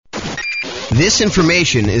This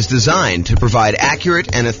information is designed to provide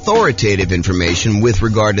accurate and authoritative information with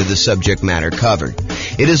regard to the subject matter covered.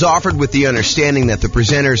 It is offered with the understanding that the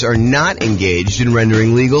presenters are not engaged in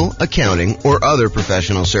rendering legal, accounting, or other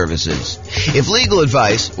professional services. If legal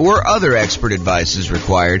advice or other expert advice is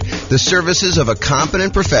required, the services of a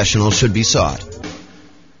competent professional should be sought.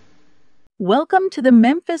 Welcome to the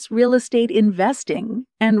Memphis Real Estate Investing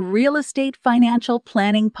and Real Estate Financial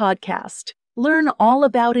Planning Podcast. Learn all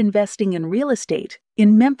about investing in real estate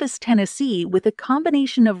in Memphis, Tennessee, with a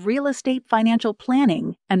combination of real estate financial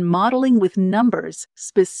planning and modeling with numbers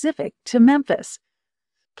specific to Memphis,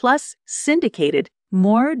 plus syndicated,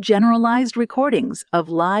 more generalized recordings of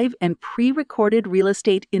live and pre-recorded real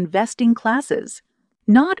estate investing classes,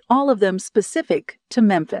 not all of them specific to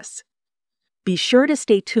Memphis. Be sure to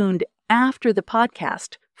stay tuned after the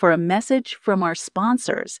podcast for a message from our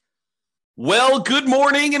sponsors. Well, good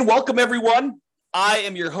morning and welcome, everyone. I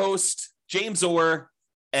am your host, James Orr,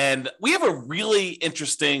 and we have a really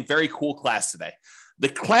interesting, very cool class today. The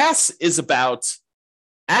class is about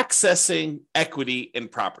accessing equity in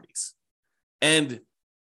properties. And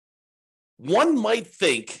one might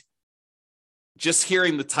think, just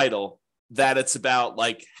hearing the title, that it's about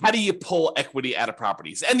like, how do you pull equity out of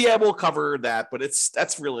properties? And yeah, we'll cover that, but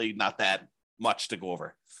that's really not that much to go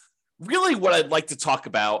over. Really, what I'd like to talk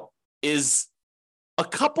about is a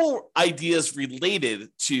couple ideas related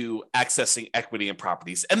to accessing equity in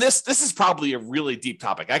properties. And this is probably a really deep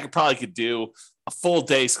topic. I could do a full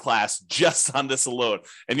day's class just on this alone.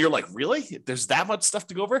 And you're like, really? There's that much stuff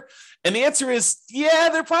to go over? And the answer is, yeah,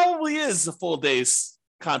 there probably is a full day's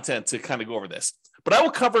content to kind of go over this. But I will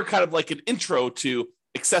cover kind of like an intro to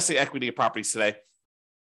accessing equity in properties today.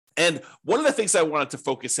 And one of the things I wanted to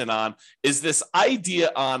focus in on is this idea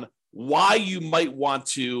on why you might want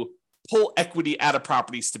to pull equity out of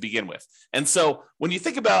properties to begin with. And so when you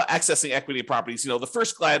think about accessing equity in properties, the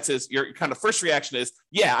first glance is your kind of first reaction is,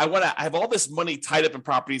 yeah, I have all this money tied up in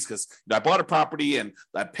properties because I bought a property and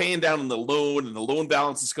I'm paying down on the loan and the loan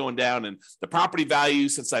balance is going down and the property value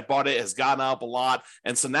since I bought it has gone up a lot.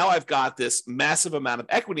 And so now I've got this massive amount of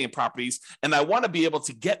equity in properties and I want to be able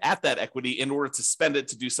to get at that equity in order to spend it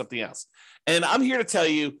to do something else. And I'm here to tell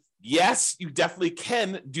you, yes, you definitely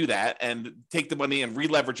can do that and take the money and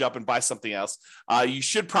re-leverage up and buy something else. You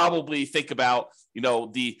should probably think about,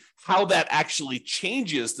 how that actually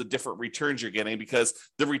changes the different returns you're getting, because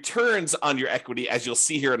the returns on your equity, as you'll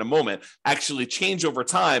see here in a moment, actually change over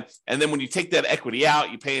time. And then when you take that equity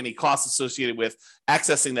out, you pay any costs associated with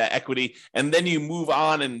accessing that equity, and then you move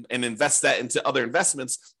on and invest that into other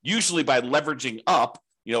investments, usually by leveraging up,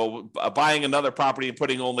 buying another property and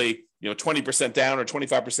putting only 20% down or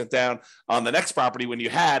 25% down on the next property when you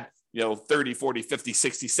had 30, 40, 50,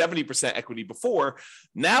 60, 70% equity before.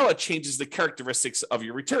 Now it changes the characteristics of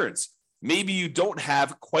your returns. Maybe you don't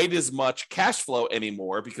have quite as much cash flow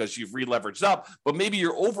anymore because you've re-leveraged up, but maybe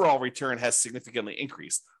your overall return has significantly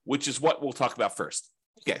increased, which is what we'll talk about first.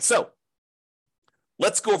 Okay, so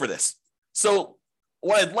let's go over this. So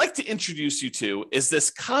what I'd like to introduce you to is this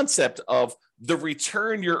concept of the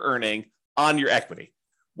return you're earning on your equity.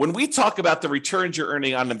 When we talk about the returns you're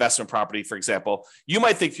earning on an investment property, for example, you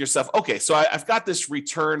might think to yourself, okay, so I've got this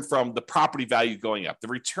return from the property value going up, the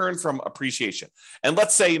return from appreciation. And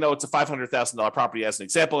let's say, it's a $500,000 property as an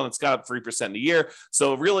example, and it's got up 3% a year.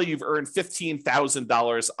 So really you've earned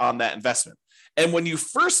 $15,000 on that investment. And when you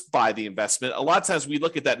first buy the investment, a lot of times we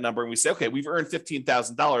look at that number and we say, okay, we've earned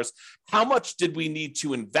 $15,000. How much did we need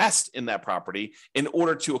to invest in that property in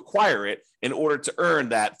order to acquire it, in order to earn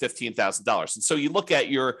that $15,000? And so you look at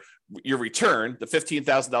your return, the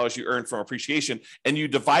 $15,000 you earned from appreciation, and you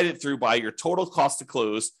divide it through by your total cost to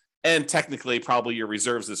close, and technically probably your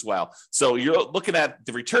reserves as well. So you're looking at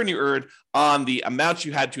the return you earned on the amount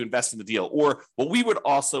you had to invest in the deal, or what we would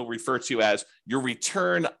also refer to as your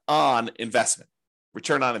return on investment.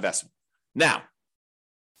 Return on investment. Now,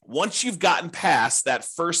 once you've gotten past that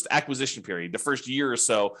first acquisition period, the first year or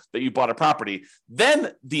so that you bought a property,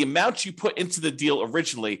 then the amount you put into the deal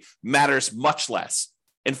originally matters much less.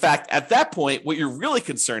 In fact, at that point, what you're really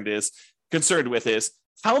concerned with is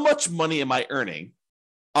how much money am I earning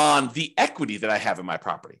on the equity that I have in my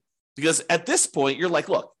property? Because at this point, you're like,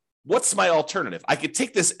 look, what's my alternative? I could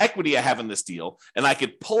take this equity I have in this deal and I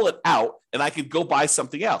could pull it out and I could go buy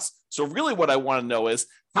something else. So really what I want to know is,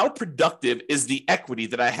 how productive is the equity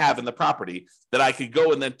that I have in the property that I could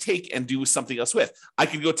go and then take and do something else with? I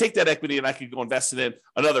could go take that equity and I could go invest it in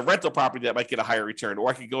another rental property that might get a higher return, or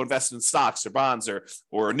I could go invest in stocks or bonds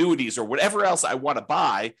or annuities or whatever else I want to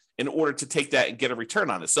buy in order to take that and get a return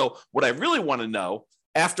on it. So what I really want to know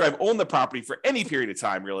after I've owned the property for any period of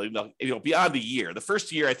time, really, beyond a year. The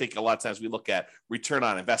first year, I think a lot of times we look at return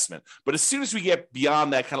on investment. But as soon as we get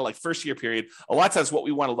beyond that kind of like first year period, a lot of times what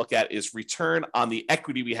we want to look at is return on the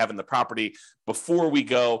equity we have in the property before we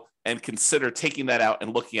go and consider taking that out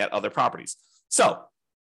and looking at other properties. So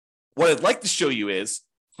what I'd like to show you is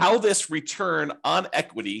how this return on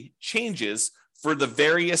equity changes for the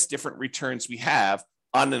various different returns we have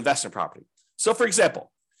on an investment property. So for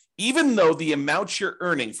example, even though the amount you're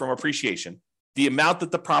earning from appreciation, the amount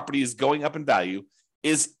that the property is going up in value,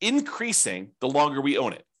 is increasing the longer we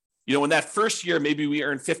own it. In that first year, maybe we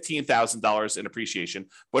earned $15,000 in appreciation,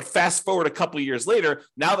 but fast forward a couple of years later,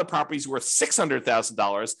 now the property's worth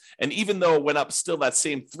 $600,000. And even though it went up still that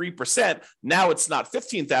same 3%, now it's not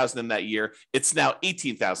 $15,000 in that year, it's now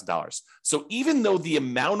 $18,000. So even though the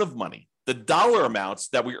amount of money, the dollar amounts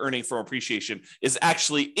that we're earning from appreciation is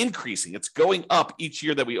actually increasing. It's going up each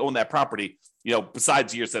year that we own that property,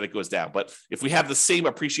 besides years that it goes down. But if we have the same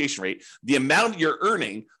appreciation rate, the amount you're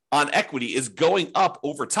earning on equity is going up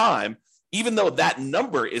over time, even though that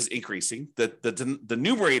number is increasing, the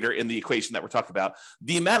numerator in the equation that we're talking about,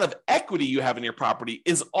 the amount of equity you have in your property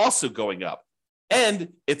is also going up. And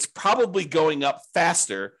it's probably going up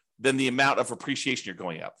faster than the amount of appreciation you're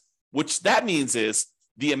going up, which that means is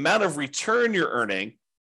the amount of return you're earning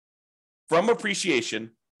from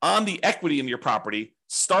appreciation on the equity in your property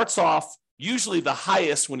starts off usually the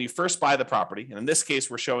highest when you first buy the property. And in this case,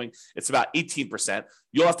 we're showing it's about 18%.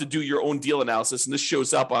 You'll have to do your own deal analysis. And this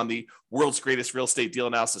shows up on the world's greatest real estate deal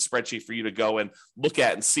analysis spreadsheet for you to go and look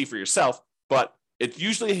at and see for yourself. But it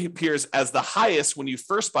usually appears as the highest when you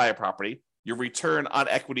first buy a property, your return on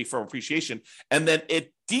equity from appreciation, and then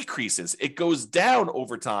it decreases. It goes down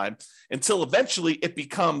over time until eventually it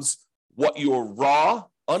becomes what your raw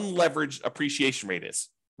unleveraged appreciation rate is,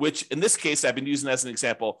 which in this case, I've been using as an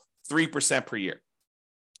example, 3% per year.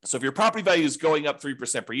 So if your property value is going up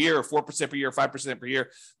 3% per year or 4% per year, or 5% per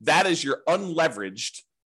year, that is your unleveraged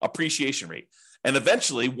appreciation rate. And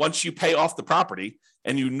eventually, once you pay off the property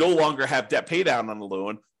and you no longer have debt pay down on the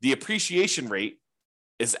loan, the appreciation rate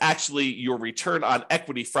is actually your return on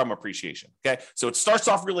equity from appreciation. Okay. So it starts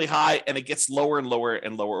off really high and it gets lower and lower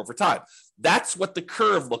and lower over time. That's what the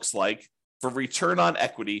curve looks like for return on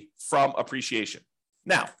equity from appreciation.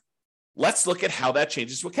 Now, let's look at how that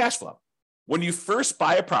changes with cash flow. When you first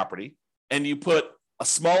buy a property and you put a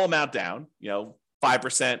small amount down, 5%,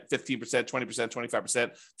 15%, 20%,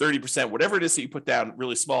 25%, 30%, whatever it is that you put down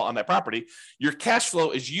really small on that property, your cash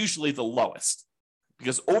flow is usually the lowest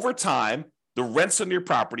because over time, the rents on your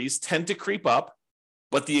properties tend to creep up,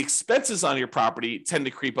 but the expenses on your property tend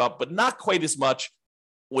to creep up, but not quite as much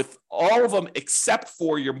with all of them except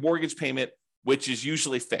for your mortgage payment, which is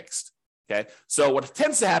usually fixed. Okay. So what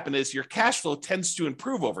tends to happen is your cash flow tends to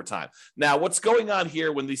improve over time. Now, what's going on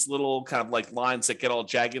here when these little kind of like lines that get all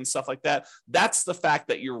jagged and stuff like that, that's the fact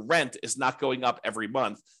that your rent is not going up every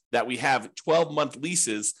month, that we have 12-month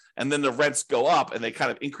leases and then the rents go up and they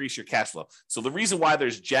kind of increase your cash flow. So the reason why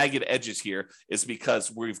there's jagged edges here is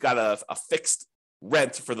because we've got a fixed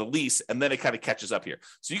rent for the lease and then it kind of catches up here.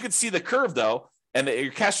 So you can see the curve though, and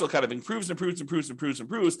your cash flow kind of improves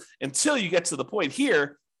until you get to the point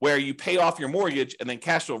here where you pay off your mortgage and then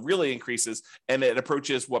cash flow really increases and it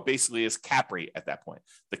approaches what basically is cap rate at that point.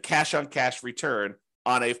 The cash on cash return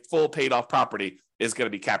on a full paid off property is going to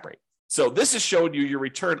be cap rate. So this is showing you your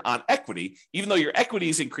return on equity. Even though your equity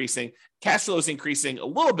is increasing, cash flow is increasing a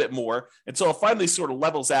little bit more until it finally sort of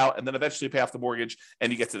levels out and then eventually pay off the mortgage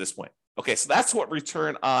and you get to this point. Okay, so that's what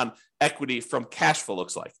return on equity from cash flow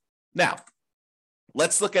looks like. Now,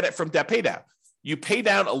 let's look at it from debt pay down. You pay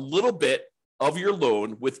down a little bit of your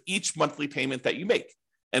loan with each monthly payment that you make.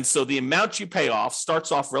 And so the amount you pay off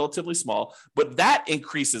starts off relatively small, but that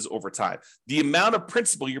increases over time. The amount of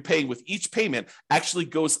principal you're paying with each payment actually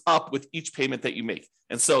goes up with each payment that you make.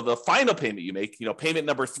 And so the final payment you make, payment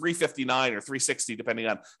number 359 or 360, depending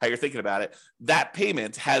on how you're thinking about it, that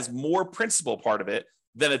payment has more principal part of it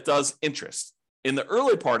than it does interest. In the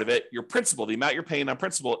early part of it, your principal, the amount you're paying on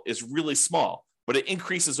principal is really small, but it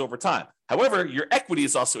increases over time. However, your equity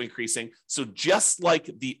is also increasing. So just like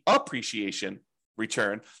the appreciation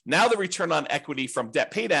return, now the return on equity from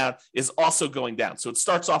debt pay down is also going down. So it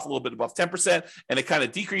starts off a little bit above 10% and it kind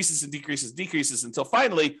of decreases until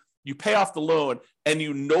finally you pay off the loan and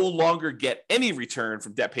you no longer get any return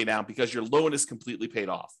from debt pay down because your loan is completely paid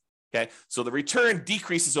off. Okay. So the return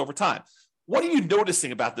decreases over time. What are you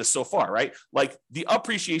noticing about this so far, right? Like the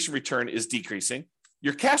appreciation return is decreasing.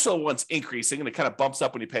 Your cash flow one's increasing and it kind of bumps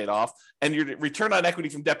up when you pay it off. And your return on equity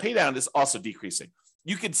from debt pay down is also decreasing.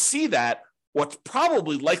 You can see that what's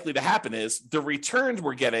probably likely to happen is the returns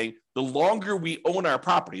we're getting, the longer we own our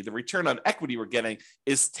property, the return on equity we're getting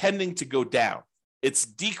is tending to go down. It's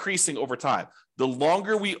decreasing over time. The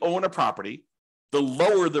longer we own a property, the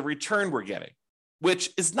lower the return we're getting,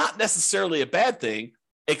 which is not necessarily a bad thing,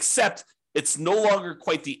 except it's no longer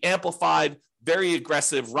quite the amplified, very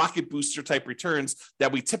aggressive rocket booster type returns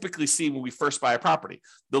that we typically see when we first buy a property.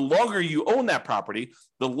 The longer you own that property,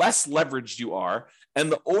 the less leveraged you are,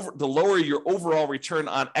 and the lower your overall return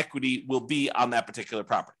on equity will be on that particular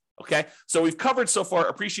property. Okay, so we've covered so far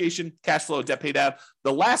appreciation, cash flow, debt pay down.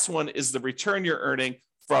 The last one is the return you're earning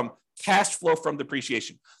from cash flow from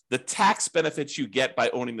depreciation, the tax benefits you get by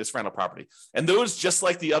owning this rental property. And those, just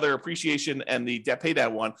like the other appreciation and the debt pay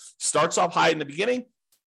down one, starts off high in the beginning,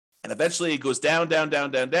 and eventually it goes down,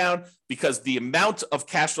 because the amount of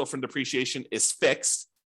cash flow from depreciation is fixed.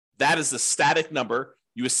 That is a static number.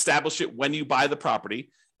 You establish it when you buy the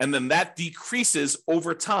property, and then that decreases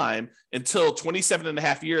over time until 27 and a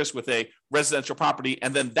half years with a residential property,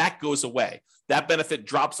 and then that goes away. That benefit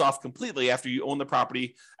drops off completely after you own the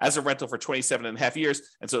property as a rental for 27 and a half years.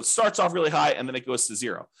 And so it starts off really high, and then it goes to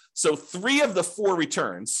zero. So 3 of the 4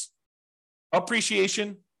 returns,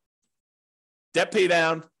 appreciation, debt pay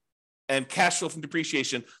down, and cash flow from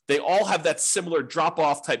depreciation, they all have that similar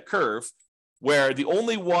drop-off type curve, where the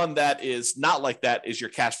only one that is not like that is your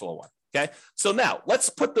cash flow one. Okay, so now let's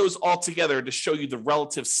put those all together to show you the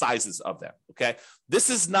relative sizes of them. Okay, this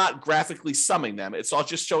is not graphically summing them, it's all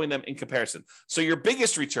just showing them in comparison. So your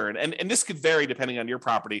biggest return, and this could vary depending on your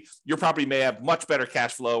property may have much better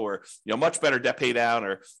cash flow, or much better debt pay down,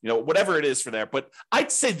 or whatever it is for there. But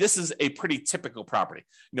I'd say this is a pretty typical property,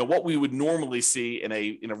 what we would normally see in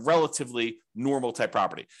a relatively normal type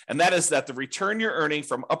property. And that is that the return you're earning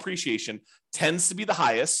from appreciation tends to be the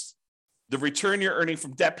highest. The return you're earning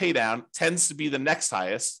from debt pay down tends to be the next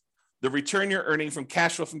highest. The return you're earning from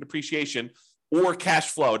cash flow from depreciation, or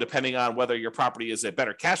cash flow, depending on whether your property is a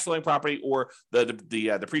better cash flowing property or the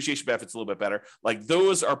depreciation benefit's a little bit better. Like,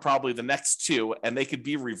 those are probably the next 2, and they could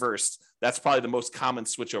be reversed. That's probably the most common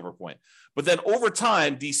switchover point. But then over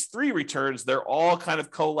time, these 3 returns, they're all kind of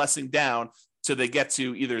coalescing down till they get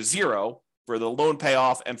to either zero for the loan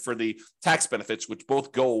payoff and for the tax benefits, which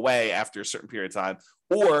both go away after a certain period of time,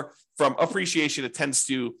 or from appreciation, it tends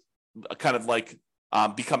to kind of like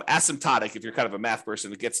become asymptotic. If you're kind of a math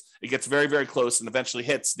person, it gets very, very close and eventually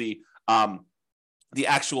hits the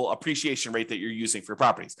actual appreciation rate that you're using for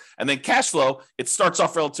properties. And then cash flow, it starts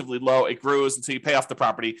off relatively low, it grows until you pay off the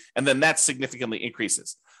property, and then that significantly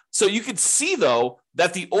increases. So you can see, though,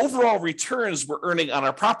 that the overall returns we're earning on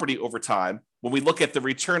our property over time, when we look at the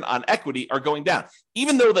return on equity, are going down,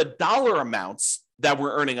 even though the dollar amounts that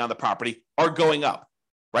we're earning on the property are going up,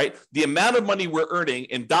 right? The amount of money we're earning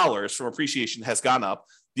in dollars from appreciation has gone up.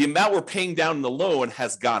 The amount we're paying down in the loan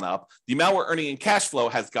has gone up. The amount we're earning in cash flow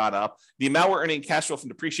has gone up. The amount we're earning in cash flow from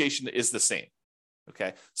depreciation is the same.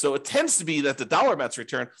 Okay, so it tends to be that the dollar amounts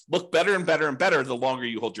return look better and better and better the longer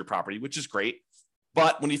you hold your property, which is great.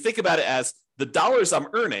 But when you think about it as the dollars I'm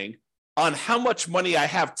earning on how much money I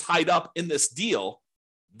have tied up in this deal,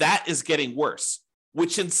 that is getting worse,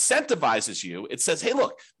 which incentivizes you. It says, hey,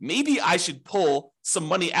 look, maybe I should pull some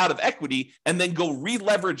money out of equity and then go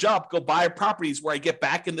re-leverage up, go buy properties where I get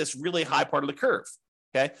back in this really high part of the curve.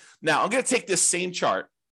 Okay, now I'm going to take this same chart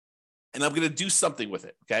and I'm going to do something with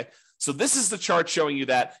it. Okay, so this is the chart showing you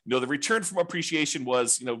that, the return from appreciation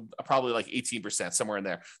was, probably like 18%, somewhere in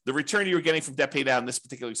there. The return you were getting from debt pay down in this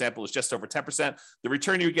particular example is just over 10%. The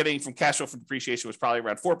return you were getting from cash flow from depreciation was probably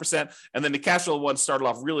around 4%. And then the cash flow one started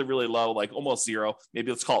off really, really low, like almost zero. Maybe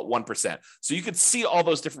let's call it 1%. So you could see all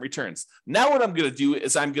those different returns. Now what I'm going to do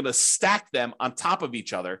is I'm going to stack them on top of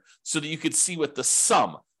each other so that you could see what the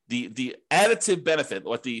sum, the additive benefit,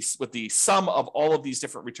 what the sum of all of these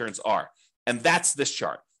different returns are. And that's this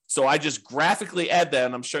chart. So I just graphically add that,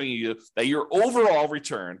 and I'm showing you that your overall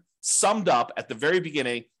return summed up at the very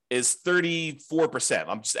beginning is 34%.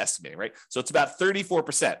 I'm just estimating, right? So it's about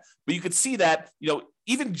 34%. But you could see that,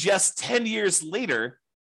 even just 10 years later,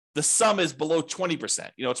 the sum is below 20%.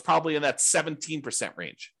 It's probably in that 17%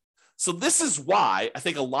 range. So this is why I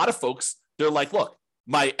think a lot of folks, they're like, look,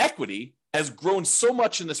 my equity has grown so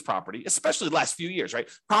much in this property, especially the last few years, right?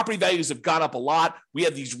 Property values have gone up a lot. We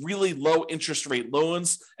have these really low interest rate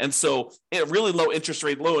loans. And so really low interest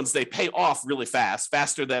rate loans, they pay off really fast,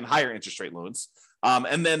 faster than higher interest rate loans.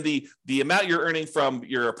 And then the amount you're earning from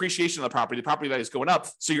your appreciation of the property value is going up.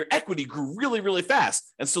 So your equity grew really, really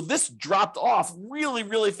fast. And so this dropped off really,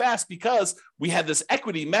 really fast because we had this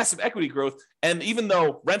massive equity growth. And even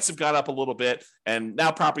though rents have gone up a little bit and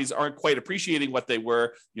now properties aren't quite appreciating what they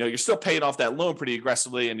were, you're still paying off that loan pretty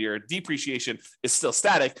aggressively and your depreciation is still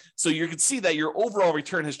static. So you can see that your overall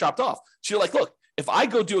return has dropped off. So you're like, look, if I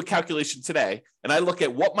go do a calculation today and I look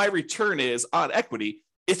at what my return is on equity,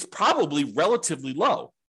 it's probably relatively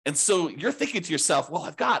low. And so you're thinking to yourself, well,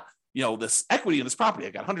 I've got, this equity in this property.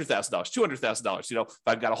 I got $100,000, $200,000. If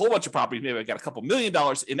I've got a whole bunch of properties, maybe I've got a couple $1 million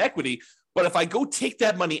in equity. But if I go take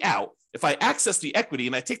that money out, if I access the equity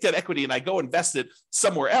and I take that equity and I go invest it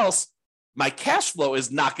somewhere else, my cash flow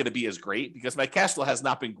is not going to be as great because my cash flow has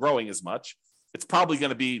not been growing as much. It's probably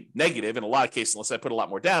going to be negative in a lot of cases unless I put a lot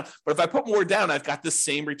more down. But if I put more down, I've got the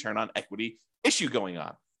same return on equity issue going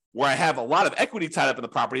on, where I have a lot of equity tied up in the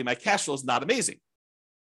property and my cash flow is not amazing.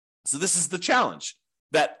 So this is the challenge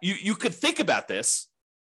that you could think about this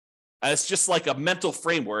as just like a mental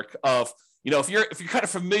framework of, if you're kind of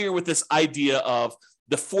familiar with this idea of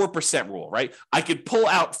the 4% rule, right? I could pull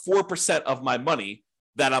out 4% of my money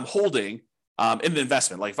that I'm holding in the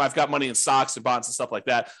investment. Like if I've got money in stocks and bonds and stuff like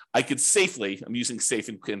that, I could safely, I'm using safe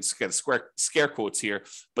in kind of scare quotes here,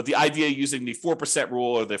 but the idea using the 4%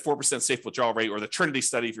 rule or the 4% safe withdrawal rate or the Trinity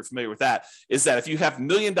study, if you're familiar with that, is that if you have $1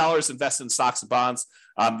 million invested in stocks and bonds,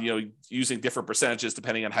 using different percentages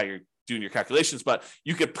depending on how you're doing your calculations, but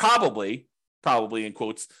you could probably in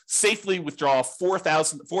quotes, safely withdraw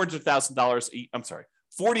 $400,000. I'm sorry.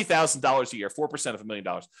 $40,000 a year, 4% of $1 million,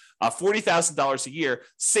 $40,000 a year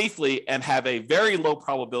safely and have a very low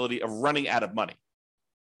probability of running out of money.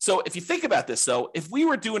 So if you think about this, though, if we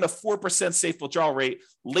were doing a 4% safe withdrawal rate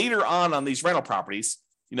later on these rental properties,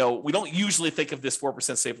 we don't usually think of this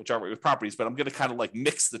 4% safe withdrawal rate with properties, but I'm going to kind of like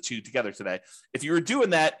mix the two together today. If you were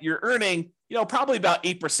doing that, you're earning, probably about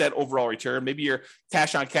 8% overall return. Maybe your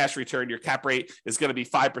cash on cash return, your cap rate is going to be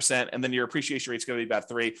 5%, and then your appreciation rate is going to be about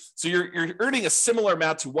 3%. So you're earning a similar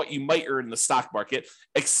amount to what you might earn in the stock market,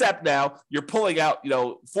 except now you're pulling out,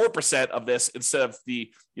 4% of this instead of the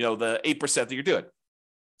 8% that you're doing.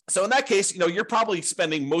 So in that case, you're probably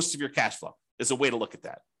spending most of your cash flow is a way to look at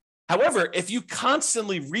that. However, if you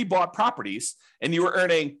constantly rebought properties and you were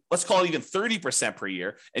earning, let's call it even 30% per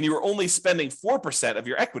year, and you were only spending 4% of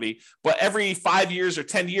your equity, but every 5 years or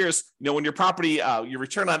 10 years, when your property, your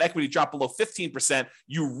return on equity dropped below 15%,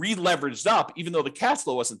 you re-leveraged up, even though the cash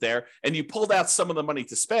flow wasn't there, and you pulled out some of the money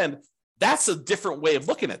to spend. That's a different way of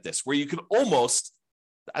looking at this, where you could almost,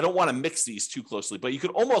 I don't want to mix these too closely, but you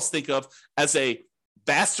could almost think of as a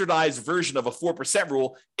bastardized version of a 4%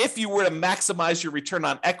 rule if you were to maximize your return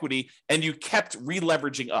on equity and you kept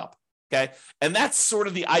re-leveraging up, okay? And that's sort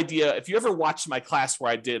of the idea. If you ever watched my class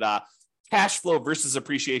where I did cash flow versus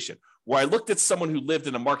appreciation, where I looked at someone who lived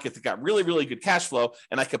in a market that got really, really good cash flow,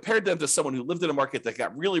 and I compared them to someone who lived in a market that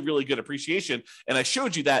got really, really good appreciation, and I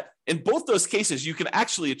showed you that in both those cases, you can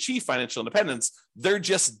actually achieve financial independence. They're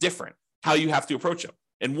just different how you have to approach them.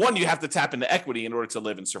 And one, you have to tap into equity in order to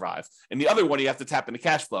live and survive. And the other one, you have to tap into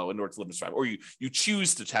cash flow in order to live and survive. Or you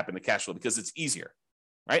choose to tap into cash flow because it's easier,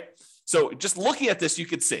 right? So just looking at this, you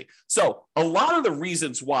could see. So a lot of the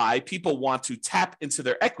reasons why people want to tap into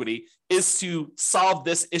their equity is to solve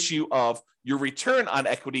this issue of your return on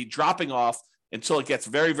equity dropping off until it gets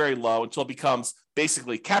very, very low, until it becomes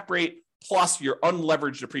basically cap rate plus your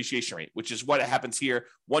unleveraged depreciation rate, which is what happens here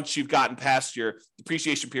once you've gotten past your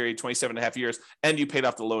depreciation period, 27 and a half years, and you paid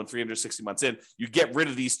off the loan 360 months in. You get rid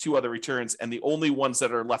of these two other returns, and the only ones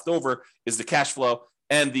that are left over is the cash flow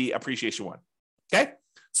and the appreciation one. Okay?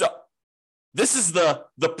 So this is the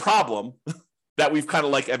problem that we've kind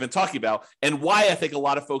of like I've been talking about, and why I think a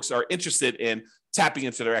lot of folks are interested in tapping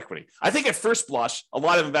into their equity. I think at first blush, a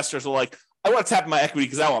lot of investors are like, I want to tap in my equity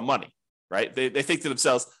because I want money. Right? They think to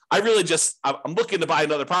themselves, I'm looking to buy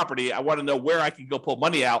another property. I want to know where I can go pull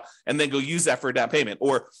money out and then go use that for a down payment.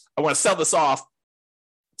 Or I want to sell this off,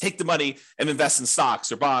 take the money and invest in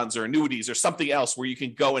stocks or bonds or annuities or something else where you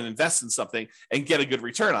can go and invest in something and get a good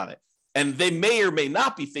return on it. And they may or may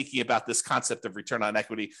not be thinking about this concept of return on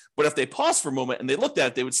equity. But if they pause for a moment and they looked at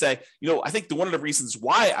it, they would say, I think one of the reasons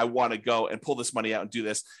why I want to go and pull this money out and do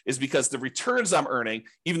this is because the returns I'm earning,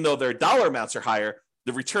 even though their dollar amounts are higher,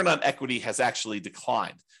 the return on equity has actually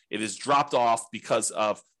declined. It has dropped off because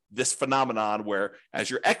of this phenomenon where as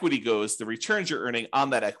your equity goes, the returns you're earning on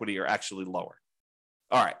that equity are actually lower.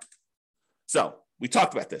 All right. So we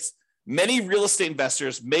talked about this. Many real estate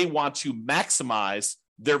investors may want to maximize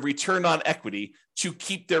their return on equity to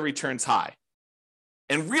keep their returns high.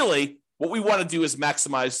 And really, what we want to do is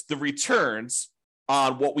maximize the returns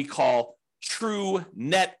on what we call true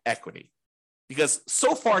net equity. Because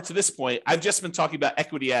so far to this point, I've just been talking about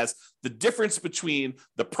equity as the difference between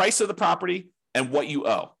the price of the property and what you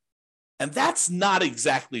owe. And that's not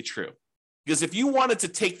exactly true. Because if you wanted to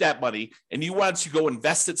take that money and you wanted to go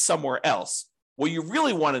invest it somewhere else, what you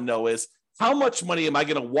really want to know is how much money am I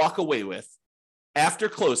going to walk away with after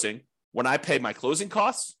closing when I pay my closing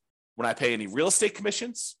costs, when I pay any real estate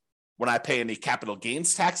commissions, when I pay any capital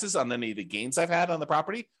gains taxes on any of the gains I've had on the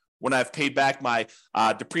property, when I've paid back my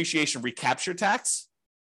depreciation recapture tax.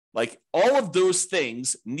 Like all of those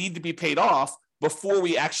things need to be paid off before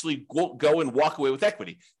we actually go and walk away with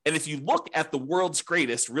equity. And if you look at the world's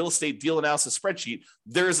greatest real estate deal analysis spreadsheet,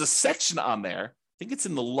 there is a section on there, I think it's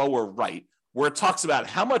in the lower right, where it talks about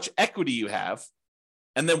how much equity you have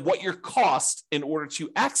and then what your cost in order to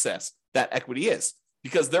access that equity is.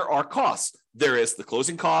 Because there are costs. There is the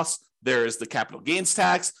closing costs, there is the capital gains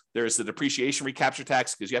tax, there is the depreciation recapture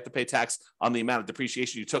tax, because you have to pay tax on the amount of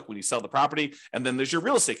depreciation you took when you sell the property, and then there's your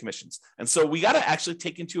real estate commissions. And so we got to actually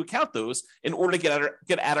take into account those in order to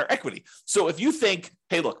get at our equity. So if you think,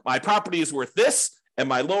 hey, look, my property is worth this and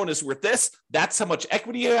my loan is worth this, that's how much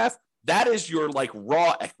equity you have. That is your like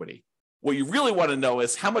raw equity. What you really want to know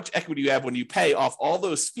is how much equity you have when you pay off all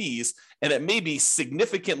those fees, and it may be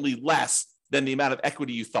significantly less than the amount of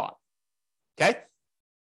equity you thought. Okay?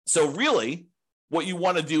 So really, what you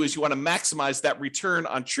want to do is you want to maximize that return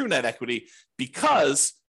on true net equity,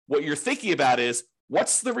 because what you're thinking about is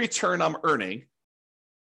what's the return I'm earning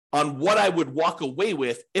on what I would walk away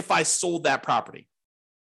with if I sold that property?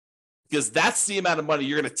 Because that's the amount of money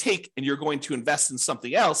you're going to take and you're going to invest in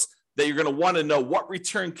something else that you're going to want to know what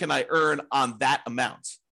return can I earn on that amount.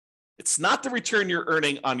 It's not the return you're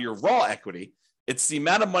earning on your raw equity. It's the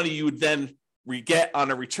amount of money you would then get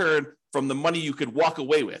on a return from the money you could walk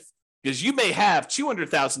away with. Because you may have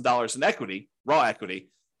 $200,000 in equity, raw equity,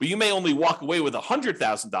 but you may only walk away with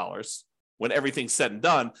 $100,000 when everything's said and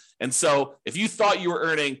done. And so if you thought you were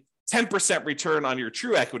earning 10% return on your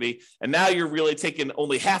true equity, and now you're really taking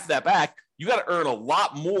only half of that back, you got to earn a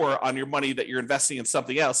lot more on your money that you're investing in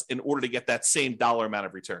something else in order to get that same dollar amount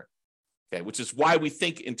of return. Okay, which is why we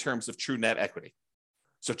think in terms of true net equity.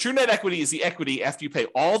 So true net equity is the equity after you pay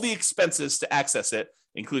all the expenses to access it,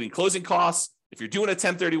 including closing costs. If you're doing a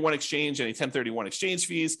 1031 exchange, any 1031 exchange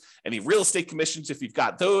fees, any real estate commissions, if you've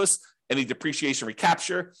got those, any depreciation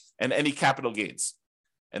recapture, and any capital gains.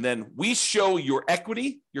 And then we show your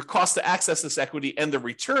equity, your cost to access this equity, and the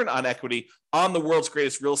return on equity on the world's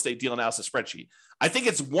greatest real estate deal analysis spreadsheet. I think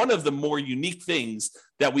it's one of the more unique things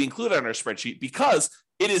that we include on our spreadsheet because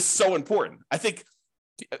it is so important. I think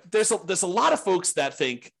there's a lot of folks that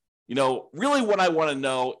think, you know, really what I want to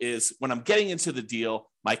know is when I'm getting into the deal,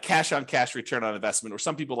 my cash on cash return on investment, or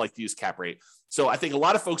some people like to use cap rate. So I think a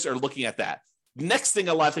lot of folks are looking at that. Next thing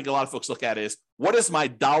I think a lot of folks look at is what is my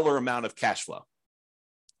dollar amount of cash flow?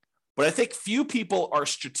 But I think few people are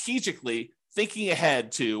strategically thinking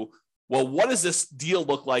ahead to, well, what does this deal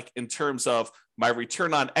look like in terms of my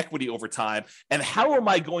return on equity over time? And how am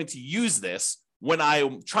I going to use this when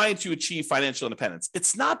I'm trying to achieve financial independence?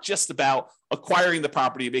 It's not just about acquiring the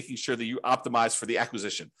property and making sure that you optimize for the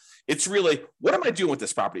acquisition. It's really, what am I doing with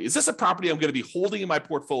this property? Is this a property I'm going to be holding in my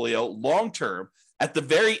portfolio long-term at the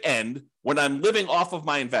very end when I'm living off of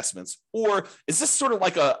my investments? Or is this sort of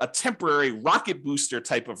like a temporary rocket booster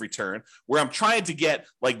type of return where I'm trying to get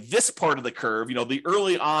like this part of the curve, you know, the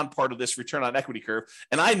early on part of this return on equity curve.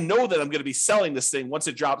 And I know that I'm going to be selling this thing once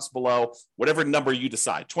it drops below whatever number you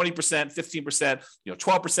decide, 20%, 15%,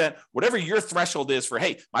 12%, whatever your threshold is for,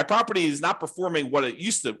 hey, my property is not performing what it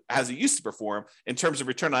used to perform in terms of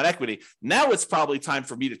return on equity. Now it's probably time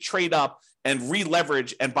for me to trade up and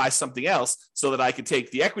re-leverage and buy something else so that I can take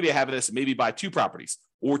the equity I have in this and maybe buy 2 properties,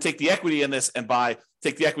 or take the equity in this and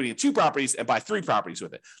take the equity in 2 properties and buy 3 properties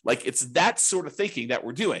with it. Like, it's that sort of thinking that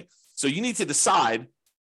we're doing. So you need to decide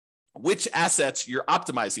which assets you're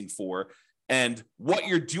optimizing for and what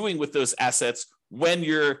you're doing with those assets when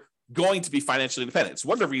you're going to be financially independent. It's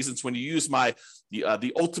one of the reasons when you use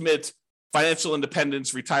the ultimate financial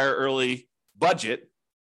independence, retire early budget,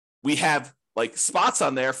 we have like spots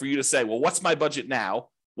on there for you to say, well, what's my budget now?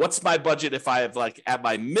 What's my budget if I have like at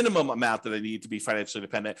my minimum amount that I need to be financially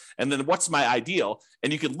independent? And then what's my ideal?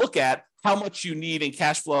 And you can look at how much you need in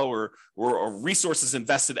cash flow or resources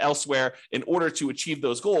invested elsewhere in order to achieve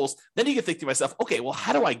those goals. Then you can think to myself, okay, well,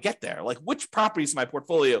 how do I get there? Like, which properties in my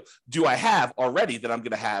portfolio do I have already that I'm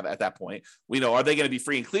going to have at that point? Are they going to be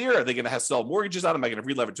free and clear? Are they going to have sell mortgages on? Am I going to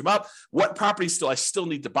re-leverage them up? What properties do I still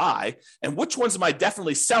need to buy? And which ones am I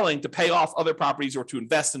definitely selling to pay off other properties or to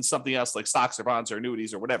invest in something else like stocks or bonds or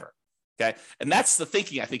annuities or whatever? Okay. And that's the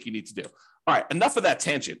thinking I think you need to do. All right. Enough of that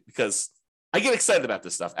tangent, because I get excited about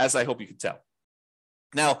this stuff, as I hope you can tell.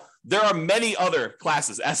 Now, there are many other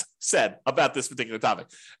classes, as I said, about this particular topic.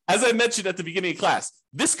 As I mentioned at the beginning of class,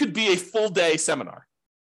 this could be a full day seminar.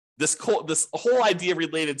 This whole idea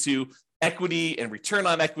related to equity and return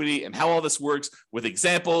on equity and how all this works with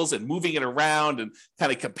examples and moving it around and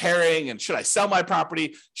kind of comparing, and should I sell my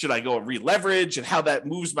property? Should I go and re-leverage, and how that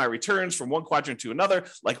moves my returns from one quadrant to another?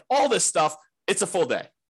 Like all this stuff, it's a full day.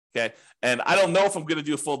 Okay. And I don't know if I'm going to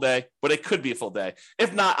do a full day, but it could be a full day.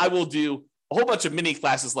 If not, I will do a whole bunch of mini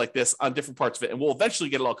classes like this on different parts of it, and we'll eventually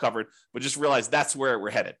get it all covered, but just realize that's where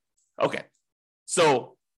we're headed. Okay.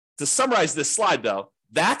 So to summarize this slide though,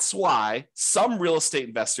 that's why some real estate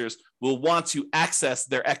investors will want to access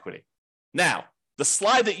their equity. Now, the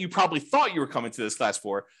slide that you probably thought you were coming to this class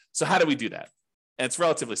for, so how do we do that? And it's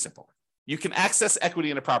relatively simple. You can access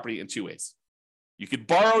equity in a property in two ways. You could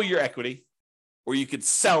borrow your equity, or you could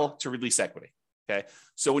sell to release equity, okay?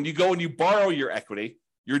 So when you go and you borrow your equity,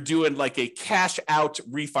 you're doing like a cash out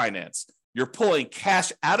refinance. You're pulling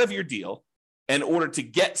cash out of your deal in order to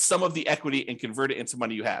get some of the equity and convert it into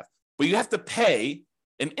money you have. But you have to pay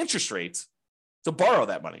an interest rate to borrow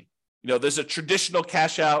that money. You know, there's a traditional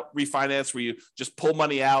cash out refinance where you just pull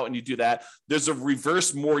money out and you do that. There's a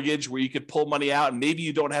reverse mortgage where you could pull money out and maybe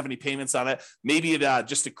you don't have any payments on it. Maybe it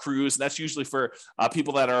just accrues. And that's usually for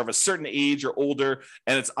people that are of a certain age or older,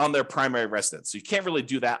 and it's on their primary residence. So you can't really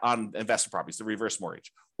do that on investment properties, the reverse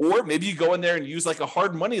mortgage. Or maybe you go in there and use like a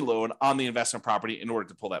hard money loan on the investment property in order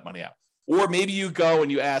to pull that money out. Or maybe you go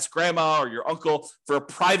and you ask grandma or your uncle for a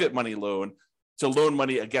private money loan to loan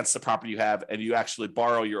money against the property you have, and you actually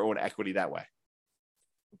borrow your own equity that way.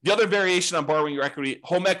 The other variation on borrowing your equity,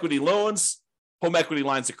 home equity loans, home equity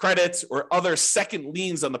lines of credit, or other second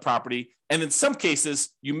liens on the property. And in some cases,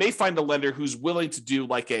 you may find a lender who's willing to do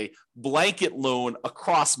like a blanket loan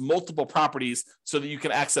across multiple properties so that you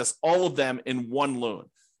can access all of them in one loan.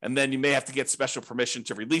 And then you may have to get special permission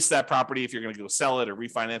to release that property if you're going to go sell it or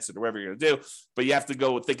refinance it or whatever you're going to do. But you have to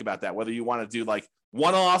go and think about that, whether you want to do like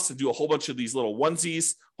one-offs and do a whole bunch of these little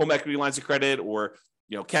onesies, home equity lines of credit, or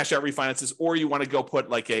cash out refinances, or you want to go put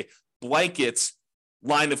like a blanket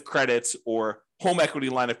line of credit or home equity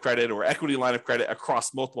line of credit or equity line of credit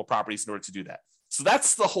across multiple properties in order to do that. So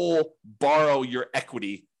that's the whole borrow your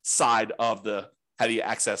equity side of the how do you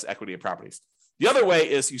access equity in properties. The other way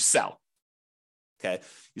is you sell. Okay,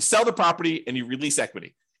 you sell the property and you release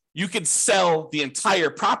equity. You can sell the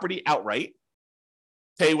entire property outright,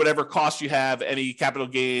 pay whatever cost you have, any capital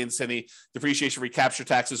gains, any depreciation, recapture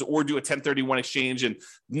taxes, or do a 1031 exchange and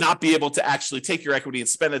not be able to actually take your equity and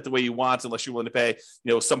spend it the way you want unless you're willing to pay,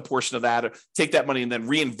 some portion of that, or take that money and then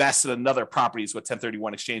reinvest in another property is what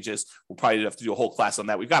 1031 exchange is. We'll probably have to do a whole class on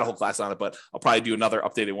that. We've got a whole class on it, but I'll probably do another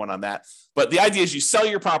updated one on that. But the idea is you sell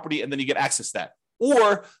your property and then you get access to that.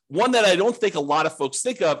 Or one that I don't think a lot of folks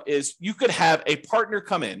think of is you could have a partner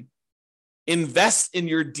come in, invest in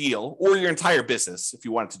your deal or your entire business if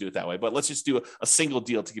you wanted to do it that way. But let's just do a single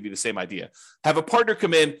deal to give you the same idea. Have a partner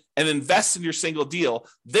come in and invest in your single deal.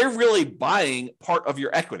 They're really buying part of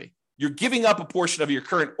your equity. You're giving up a portion of your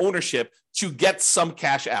current ownership to get some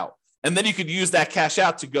cash out. And then you could use that cash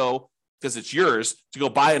out to go, because it's yours, to go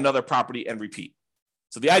buy another property and repeat.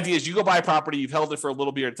 So the idea is you go buy a property, you've held it for a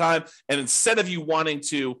little bit of time, and instead of you wanting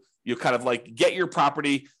to, kind of like get your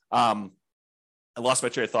property, I lost my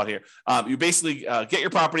train of thought here. You basically get your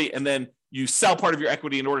property and then you sell part of your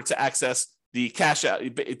equity in order to access the cash out,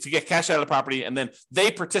 to get cash out of the property, and then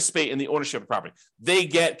they participate in the ownership of the property. They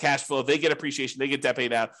get cash flow, they get appreciation, they get debt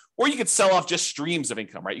paid out, or you could sell off just streams of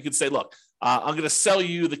income, right? You could say, look, I'm going to sell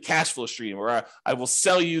you the cash flow stream, or I will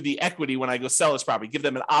sell you the equity when I go sell this property, give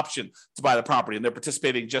them an option to buy the property, and they're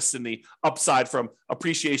participating just in the upside from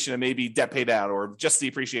appreciation and maybe debt paid out or just the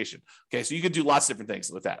appreciation. Okay, so you could do lots of different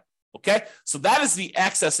things with that. Okay, so that is the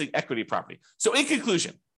accessing equity property. So in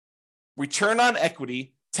conclusion, return on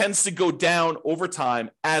equity tends to go down over time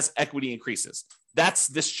as equity increases. That's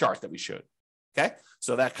this chart that we showed. Okay,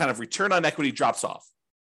 so that kind of return on equity drops off.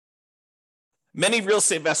 Many real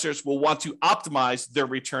estate investors will want to optimize their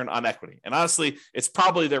return on equity. And honestly, it's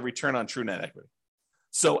probably their return on true net equity.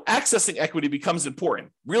 So accessing equity becomes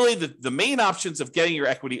important. Really, the main options of getting your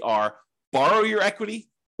equity are borrow your equity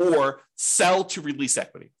or sell to release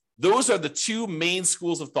equity. Those are the two main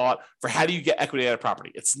schools of thought for how do you get equity out of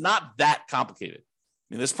property. It's not that complicated.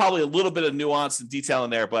 I mean, there's probably a little bit of nuance and detail in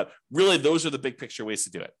there, but really those are the big picture ways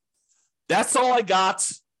to do it. That's all I got.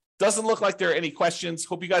 Doesn't look like there are any questions.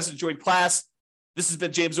 Hope you guys enjoyed class. This has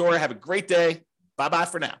been James Orr. Have a great day. Bye-bye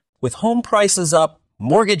for now. With home prices up,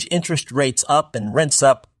 mortgage interest rates up, and rents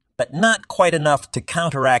up, but not quite enough to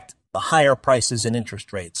counteract the higher prices and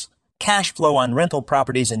interest rates, cash flow on rental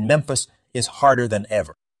properties in Memphis is harder than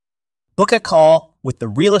ever. Book a call with the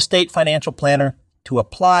Real Estate Financial Planner to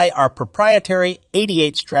apply our proprietary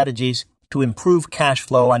 88 strategies to improve cash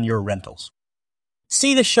flow on your rentals.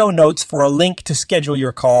 See the show notes for a link to schedule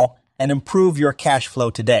your call and improve your cash flow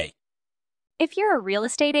today. If you're a real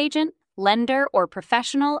estate agent, lender, or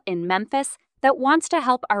professional in Memphis that wants to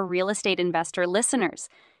help our real estate investor listeners,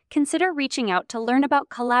 consider reaching out to learn about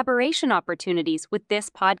collaboration opportunities with this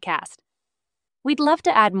podcast. We'd love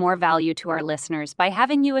to add more value to our listeners by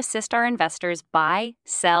having you assist our investors buy,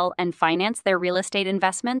 sell, and finance their real estate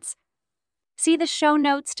investments. See the show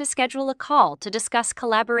notes to schedule a call to discuss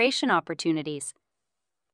collaboration opportunities.